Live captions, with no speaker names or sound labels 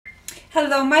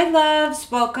Hello, my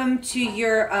loves. Welcome to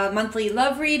your monthly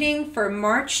love reading for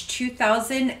March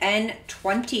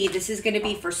 2020. This is going to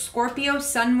be for Scorpio,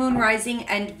 Sun, Moon, Rising,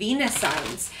 and Venus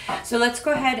signs. So let's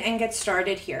go ahead and get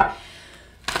started here.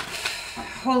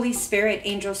 Holy Spirit,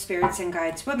 angel spirits, and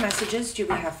guides, what messages do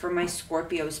we have for my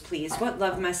Scorpios, please? What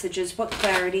love messages, what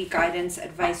clarity, guidance,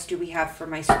 advice do we have for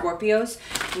my Scorpios?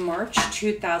 March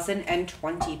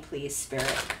 2020, please,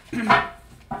 Spirit.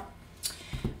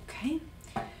 Okay.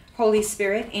 Holy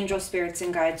Spirit, angel spirits,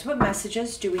 and guides, what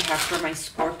messages do we have for my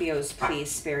Scorpios, please,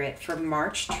 Spirit, for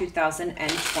March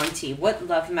 2020? What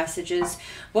love messages,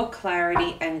 what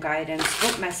clarity and guidance,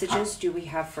 what messages do we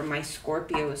have for my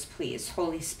Scorpios, please?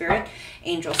 Holy Spirit,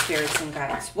 angel spirits, and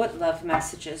guides, what love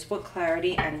messages, what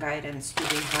clarity and guidance do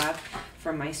we have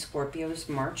for my Scorpios,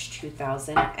 March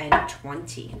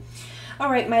 2020? All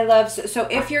right, my loves, so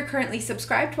if you're currently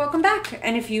subscribed, welcome back.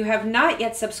 And if you have not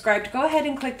yet subscribed, go ahead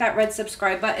and click that red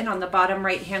subscribe button on the bottom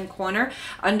right-hand corner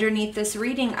underneath this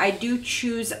reading. I do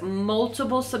choose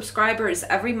multiple subscribers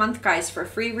every month, guys, for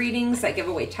free readings. I give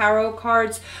away tarot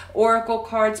cards, oracle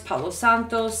cards, Palo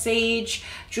Santo, sage,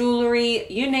 jewelry,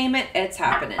 you name it, it's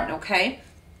happening, okay?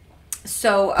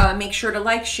 So make sure to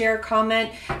like, share,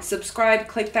 comment, subscribe,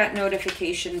 click that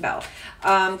notification bell.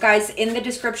 Guys, in the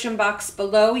description box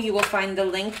below, you will find the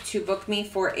link to book me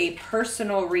for a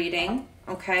personal reading,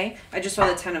 okay? I just saw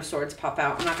the Ten of Swords pop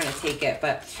out. I'm not going to take it,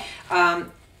 but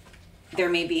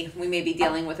we may be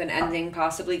dealing with an ending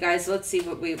possibly, guys. Let's see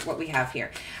what we have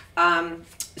here.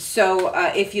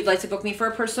 If you'd like to book me for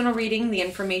a personal reading, the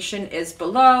information is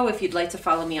below. If you'd like to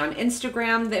follow me on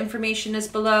Instagram, the information is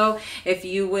below. If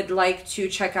you would like to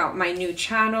check out my new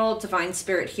channel, Divine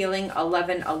Spirit Healing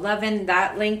 1111,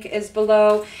 that link is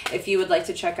below. If you would like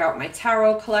to check out my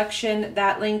tarot collection,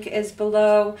 that link is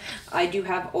below. I do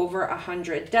have over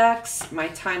 100 decks. My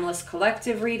Timeless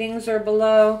Collective readings are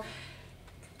below.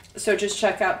 So just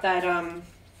check out that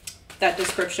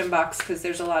description box because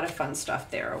there's a lot of fun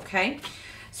stuff there, okay?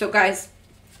 So guys,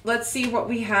 let's see what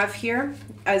we have here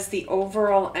as the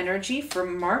overall energy for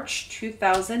March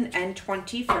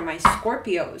 2020 for my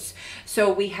Scorpios.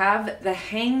 So we have the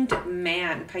Hanged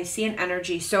Man, Piscean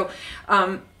energy. So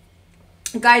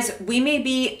guys, we may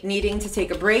be needing to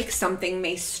take a break. Something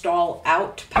may stall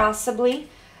out possibly.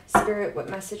 Spirit, what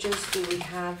messages do we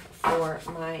have for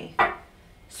my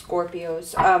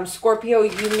Scorpios? Scorpio,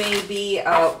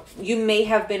 you may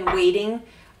have been waiting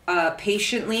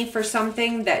patiently for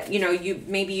something that,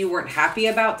 maybe you weren't happy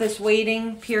about this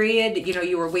waiting period.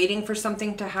 You were waiting for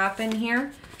something to happen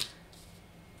here.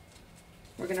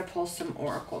 We're going to pull some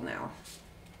oracle now.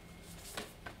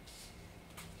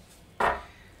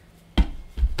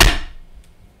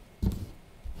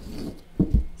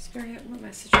 Spirit, what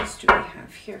messages do we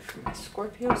have here for my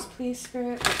Scorpios, please,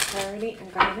 Spirit? What clarity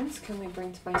and guidance can we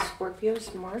bring to my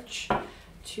Scorpios, March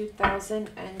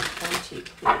 2020,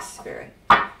 please, Spirit?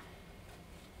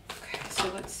 Okay, so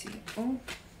let's see. Oh,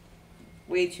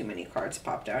 way too many cards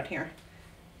popped out here.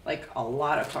 Like a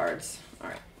lot of cards. All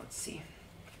right, let's see.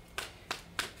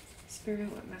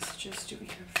 Spirit, what messages do we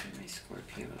have for my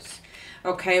Scorpios?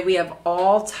 Okay, we have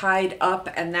all tied up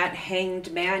and that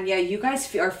Hanged Man. Yeah, you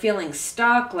guys are feeling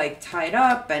stuck, like tied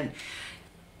up, and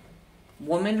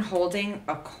woman holding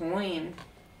a coin.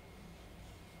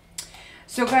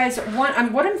 So guys, what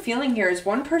I'm feeling here is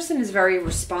one person is very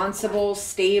responsible,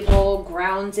 stable,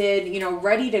 grounded,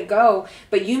 ready to go,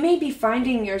 but you may be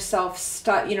finding yourself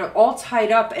stuck, all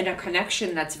tied up in a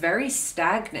connection that's very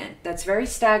stagnant, that's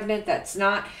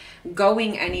not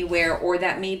going anywhere, or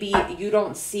that maybe you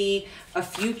don't see a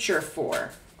future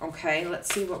for. Okay,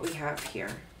 let's see what we have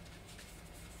here.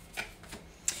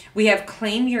 We have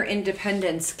Claim Your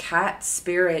Independence, Cat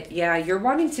Spirit. Yeah, you're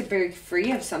wanting to break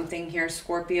free of something here,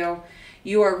 Scorpio.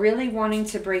 You are really wanting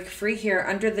to break free here.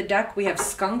 Under the deck, we have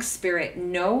Skunk Spirit.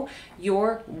 Know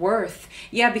your worth.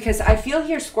 Yeah, because I feel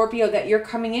here, Scorpio, that you're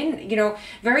coming in,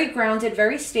 very grounded,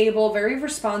 very stable, very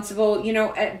responsible,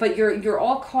 but you're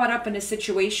all caught up in a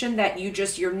situation that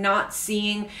you're not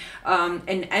seeing an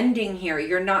ending here.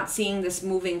 You're not seeing this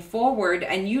moving forward,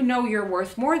 and you're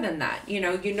worth more than that.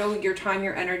 Your time,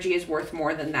 your energy is worth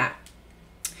more than that.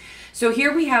 So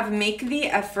here we have make the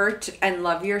effort and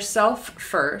love yourself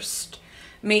first.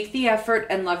 Make the effort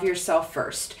and love yourself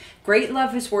first. Great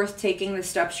love is worth taking the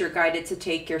steps you're guided to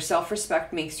take. Your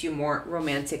self-respect makes you more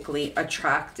romantically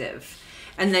attractive.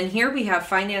 And then here we have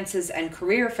finances and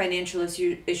career. Financial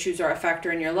issues are a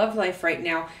factor in your love life right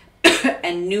now.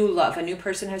 And new love. A new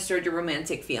person has stirred your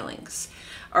romantic feelings.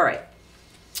 All right.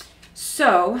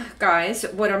 So, guys,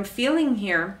 what I'm feeling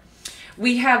here,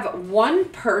 We have one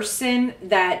person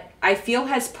that I feel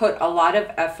has put a lot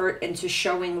of effort into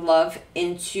showing love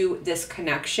into this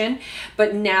connection,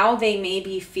 but now they may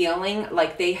be feeling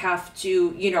like they have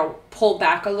to, you know, pull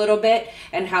back a little bit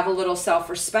and have a little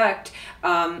self-respect.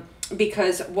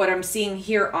 Because what I'm seeing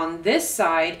here on this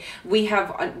side, we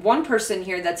have one person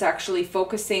here that's actually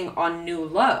focusing on new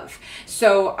love.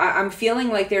 So I'm feeling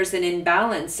like there's an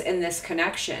imbalance in this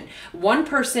connection. One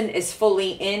person is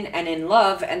fully in and in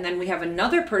love, and then we have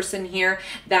another person here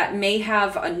that may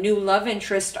have a new love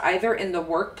interest either in the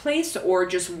workplace or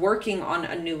just working on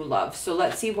a new love. So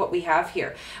let's see what we have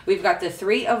here. We've got the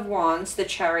Three of Wands, the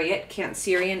Chariot,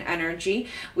 Cancerian energy.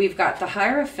 We've got the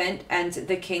Hierophant and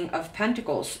the King of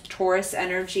Pentacles. Taurus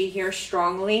energy here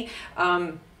strongly.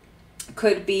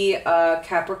 Could be a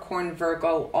Capricorn,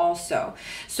 Virgo also.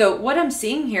 So what I'm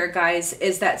seeing here, guys,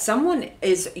 is that someone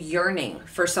is yearning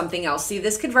for something else. See,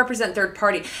 this could represent third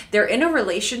party. They're in a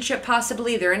relationship,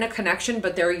 possibly. They're in a connection,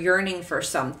 but they're yearning for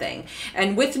something.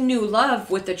 And with new love,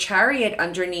 with the Chariot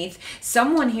underneath,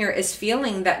 someone here is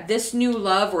feeling that this new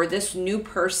love or this new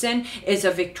person is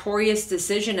a victorious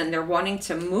decision and they're wanting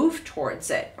to move towards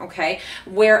it, okay?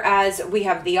 Whereas we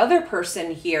have the other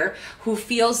person here who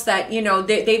feels that, you know,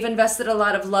 they've invested a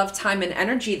lot of love, time, and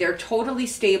energy. They're totally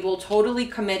stable, totally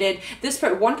committed.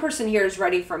 One person here is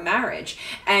ready for marriage.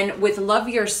 And with love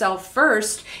yourself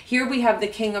first, here we have the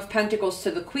King of Pentacles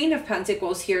to the Queen of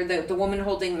Pentacles here, the woman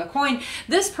holding the coin.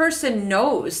 This person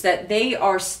knows that they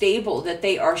are stable, that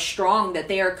they are strong, that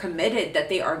they are committed, that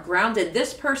they are grounded.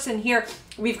 This person here,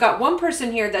 we've got one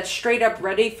person here that's straight up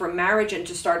ready for marriage and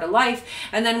to start a life.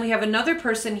 And then we have another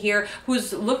person here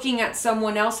who's looking at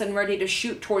someone else and ready to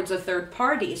shoot towards a third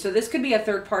party. So this could be a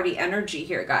third party energy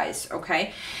here, guys.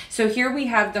 Okay. So here we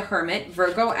have the Hermit,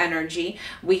 Virgo energy.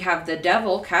 We have the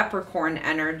Devil, Capricorn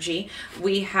energy.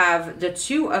 We have the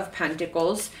Two of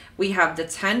Pentacles. We have the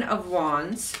Ten of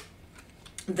Wands,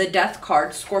 the Death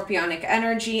card, Scorpionic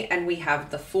energy, and we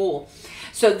have the Fool.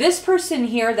 So this person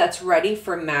here that's ready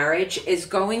for marriage is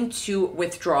going to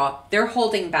withdraw. They're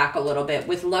holding back a little bit.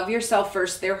 With love yourself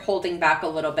first, they're holding back a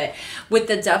little bit. With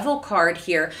the Devil card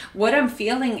here, what I'm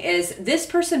feeling is this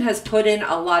person has put in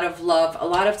a lot of love, a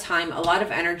lot of time, a lot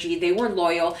of energy. They were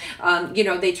loyal. You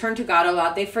know, they turned to God a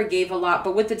lot. They forgave a lot.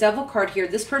 But with the Devil card here,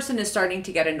 this person is starting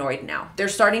to get annoyed now. They're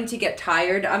starting to get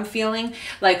tired. I'm feeling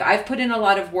like I've put in a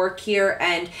lot of work here,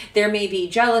 and there may be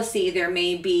jealousy. There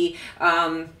may be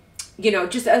you know,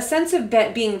 just a sense of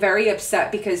being very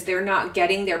upset because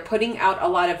they're putting out a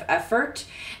lot of effort,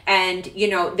 and, you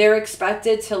know, they're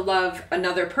expected to love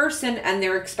another person and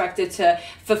they're expected to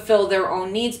fulfill their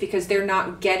own needs because they're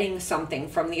not getting something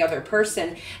from the other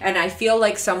person. And I feel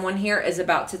like someone here is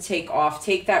about to take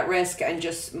that risk and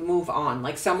just move on.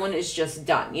 Like someone is just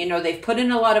done. You know, they've put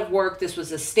in a lot of work. This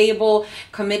was a stable,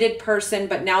 committed person,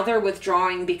 but now they're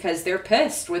withdrawing because they're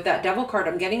pissed. With that Devil card,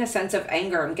 I'm getting a sense of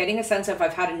anger. I'm getting a sense of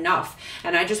I've had enough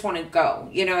and I just want to go.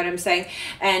 You know what I'm saying?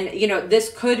 And, you know,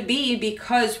 this could be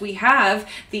because we have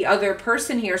the other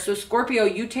person here. So Scorpio,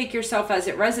 you take yourself as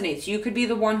it resonates. You could be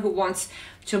the one who wants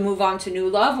to move on to new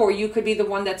love, or you could be the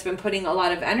one that's been putting a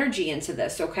lot of energy into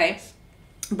this, okay?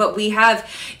 But we have,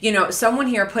 you know, someone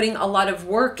here putting a lot of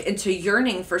work into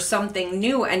yearning for something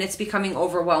new, and it's becoming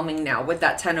overwhelming now with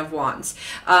that Ten of Wands.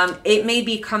 It may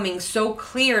be coming so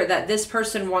clear that this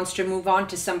person wants to move on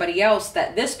to somebody else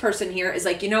that this person here is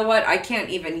like, you know what, I can't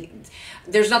even,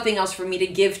 there's nothing else for me to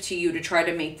give to you to try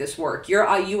to make this work.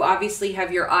 You obviously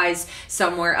have your eyes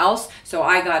somewhere else, so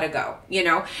I gotta go, you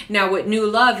know. Now with new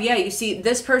love, yeah, you see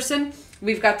this person,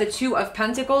 we've got the Two of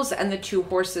Pentacles and the Two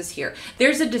Horses here.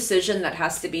 There's a decision that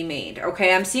has to be made,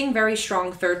 okay? I'm seeing very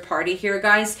strong third party here,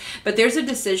 guys, but there's a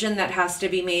decision that has to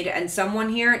be made, and someone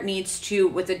here needs to,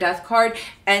 with the Death card,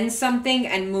 end something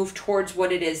and move towards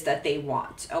what it is that they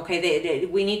want, okay?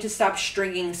 We need to stop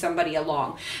stringing somebody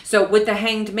along. So with the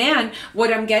Hanged Man,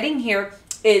 what I'm getting here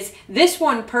is this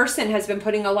one person has been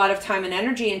putting a lot of time and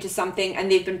energy into something,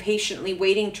 and they've been patiently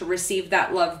waiting to receive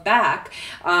that love back,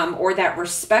 or that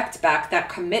respect back, that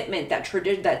commitment,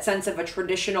 that sense of a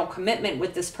traditional commitment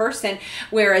with this person.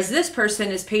 Whereas this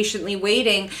person is patiently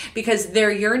waiting because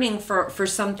they're yearning for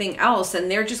something else,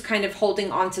 and they're just kind of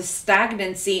holding on to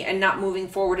stagnancy and not moving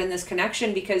forward in this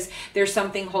connection because there's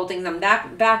something holding them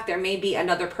back. There may be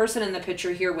another person in the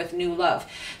picture here with new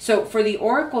love. So for the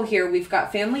Oracle here, we've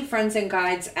got family, friends, and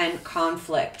guides, and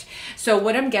conflict. So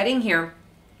what I'm getting here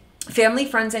family,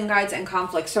 friends, and guides, and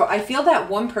conflict. So I feel that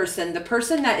one person, the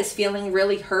person that is feeling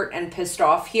really hurt and pissed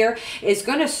off here, is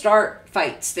going to start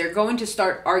fights. They're going to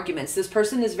start arguments. This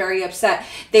person is very upset.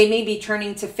 They may be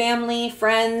turning to family,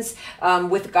 friends,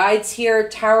 with guides here,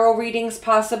 tarot readings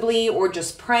possibly, or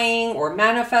just praying or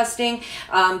manifesting.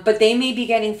 But they may be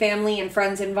getting family and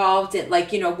friends involved in,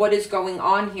 like, you know, what is going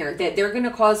on here. That they're going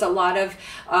to cause a lot of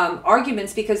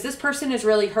arguments because this person is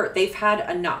really hurt. They've had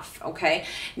enough. Okay.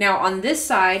 Now on this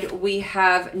side, we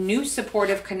have new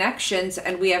supportive connections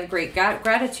and we have great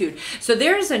gratitude. So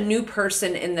there's a new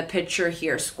person in the picture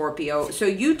here, Scorpio. So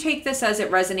you take this as it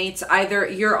resonates. Either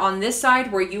you're on this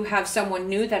side where you have someone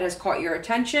new that has caught your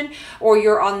attention, or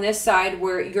you're on this side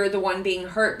where you're the one being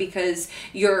hurt because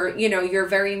you're, you know, you're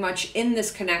very much in this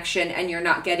connection and you're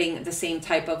not getting the same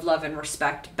type of love and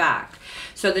respect back.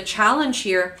 So the challenge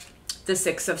here, the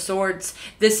Six of Swords,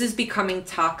 this is becoming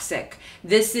toxic.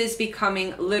 This is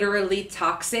becoming literally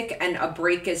toxic, and a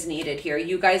break is needed here.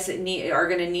 You guys are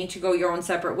going to need to go your own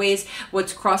separate ways.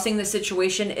 What's crossing the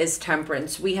situation is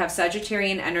Temperance. We have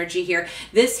Sagittarian energy here.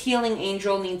 This healing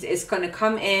angel is going to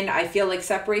come in, I feel like,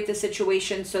 separate the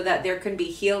situation so that there can be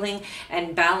healing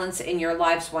and balance in your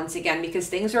lives once again, because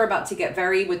things are about to get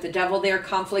very, with the devil there,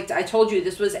 conflict. I told you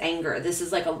this was anger. This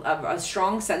is like a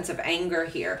strong sense of anger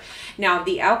here. Now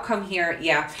the outcome here,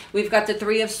 yeah, we've got the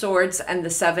Three of Swords and the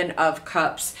Seven of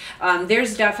Cups.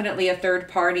 There's definitely a third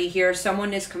party here.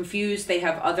 Someone is confused. They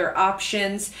have other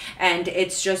options, and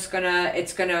it's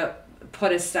gonna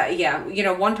put a yeah, you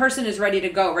know, one person is ready to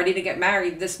go, ready to get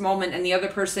married this moment, and the other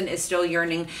person is still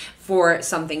yearning for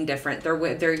something different.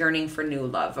 They're yearning for new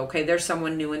love. Okay, there's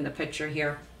someone new in the picture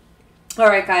here. All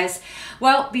right, guys.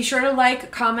 Well, be sure to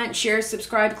like, comment, share,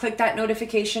 subscribe, click that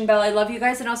notification bell. I love you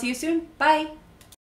guys, and I'll see you soon. Bye.